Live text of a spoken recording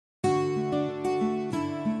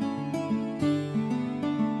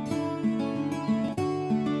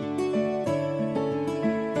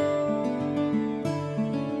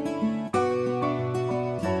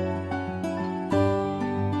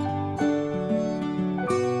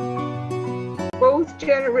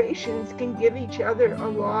generations can give each other a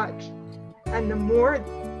lot, and the more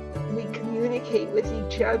we communicate with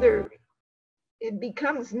each other, it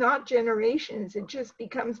becomes not generations, it just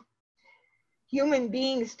becomes human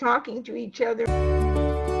beings talking to each other.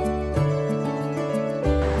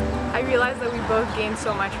 I realized that we both gained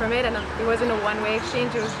so much from it, and it wasn't a one-way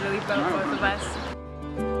exchange, it was really both of us.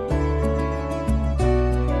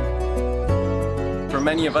 For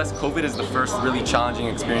many of us, COVID is the first really challenging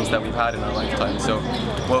experience that we've had in our lifetime. So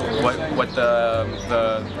what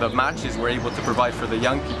the matches were able to provide for the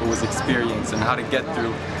young people was experience and how to get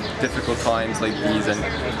through difficult times like these,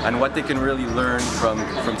 and what they can really learn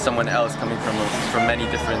from someone else coming from many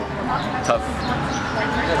different tough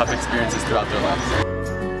experiences throughout their lives.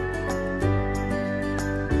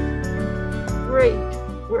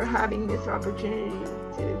 Great, we're having this opportunity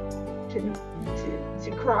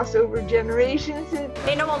to cross over generations. And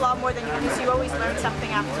they know a lot more than you do, so you always learn something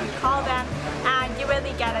after you call them, and you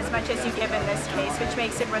really get as much as you give in this case, which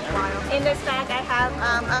makes it worthwhile. In this bag I have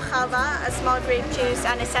a challah, a small grape juice,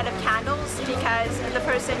 and a set of candles, because the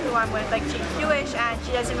person who I'm with, like, she's Jewish and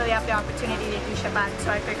she doesn't really have the opportunity to do Chabad,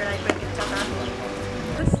 so I figured I'd bring it to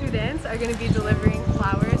her. The students are going to be delivering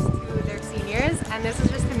flowers to their seniors, and this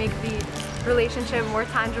is just to make the relationship more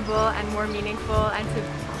tangible and more meaningful, and to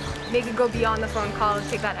make it go beyond the phone call and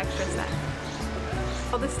take that extra step.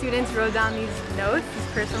 All the students wrote down these notes, these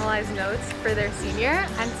personalized notes for their senior,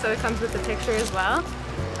 and so it comes with a picture as well.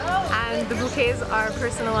 And the bouquets are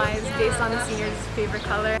personalized based on the senior's favorite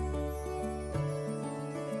color.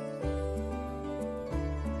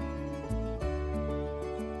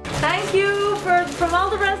 Thank you from all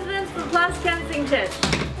the residents from Place Kensington.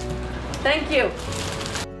 Thank you.